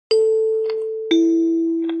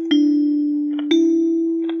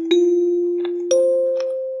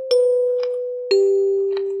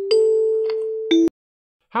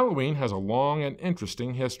Halloween has a long and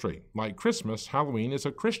interesting history. Like Christmas, Halloween is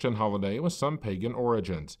a Christian holiday with some pagan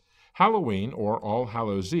origins. Halloween, or All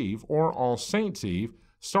Hallows Eve, or All Saints' Eve,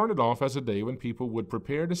 started off as a day when people would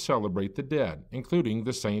prepare to celebrate the dead, including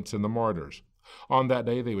the saints and the martyrs. On that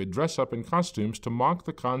day, they would dress up in costumes to mock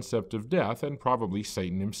the concept of death and probably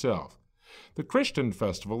Satan himself. The Christian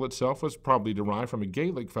festival itself was probably derived from a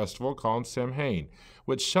Gaelic festival called Samhain,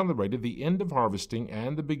 which celebrated the end of harvesting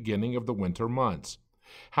and the beginning of the winter months.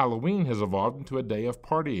 Halloween has evolved into a day of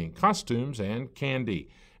partying, costumes, and candy.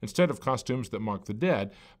 Instead of costumes that mock the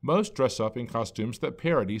dead, most dress up in costumes that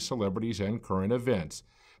parody celebrities and current events.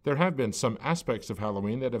 There have been some aspects of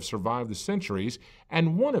Halloween that have survived the centuries,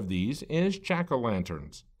 and one of these is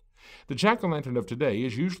jack-o'-lanterns. The jack-o'-lantern of today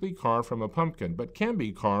is usually carved from a pumpkin, but can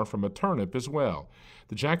be carved from a turnip as well.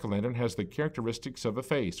 The jack-o'-lantern has the characteristics of a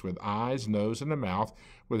face, with eyes, nose, and a mouth,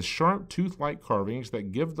 with sharp tooth-like carvings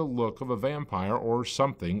that give the look of a vampire or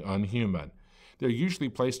something unhuman. They're usually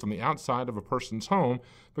placed on the outside of a person's home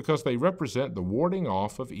because they represent the warding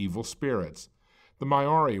off of evil spirits. The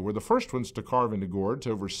Maori were the first ones to carve into gourds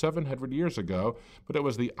over 700 years ago, but it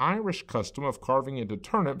was the Irish custom of carving into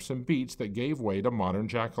turnips and beets that gave way to modern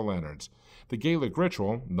jack-o'-lanterns. The Gaelic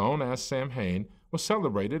ritual, known as Samhain, was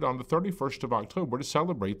celebrated on the 31st of October to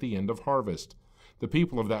celebrate the end of harvest. The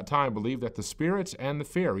people of that time believed that the spirits and the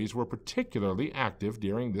fairies were particularly active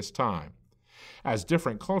during this time. As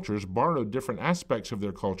different cultures borrowed different aspects of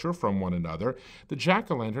their culture from one another, the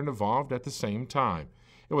jack-o'-lantern evolved at the same time.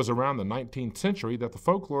 It was around the 19th century that the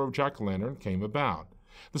folklore of jack-o'-lantern came about.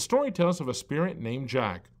 The story tells of a spirit named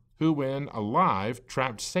Jack, who, when alive,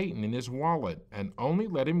 trapped Satan in his wallet and only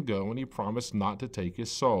let him go when he promised not to take his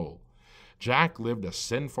soul. Jack lived a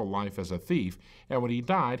sinful life as a thief, and when he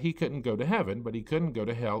died, he couldn't go to heaven, but he couldn't go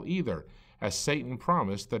to hell either, as Satan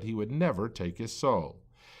promised that he would never take his soul.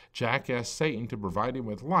 Jack asked Satan to provide him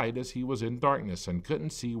with light as he was in darkness and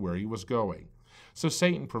couldn't see where he was going. So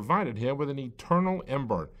Satan provided him with an eternal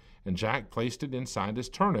ember, and Jack placed it inside his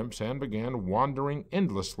turnips and began wandering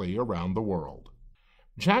endlessly around the world.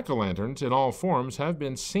 Jack-o'-lanterns in all forms have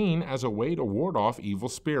been seen as a way to ward off evil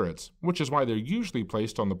spirits, which is why they're usually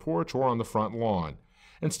placed on the porch or on the front lawn.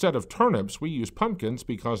 Instead of turnips, we use pumpkins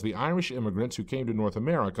because the Irish immigrants who came to North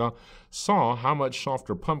America saw how much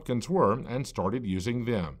softer pumpkins were and started using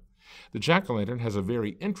them. The jack-o'-lantern has a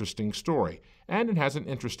very interesting story, and it has an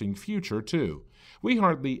interesting future, too. We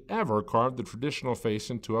hardly ever carve the traditional face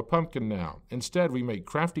into a pumpkin now. Instead, we make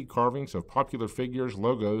crafty carvings of popular figures,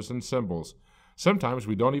 logos, and symbols. Sometimes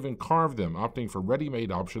we don't even carve them, opting for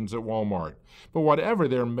ready-made options at Walmart. But whatever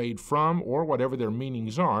they're made from or whatever their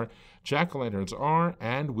meanings are, jack-o'-lanterns are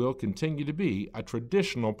and will continue to be a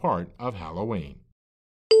traditional part of Halloween.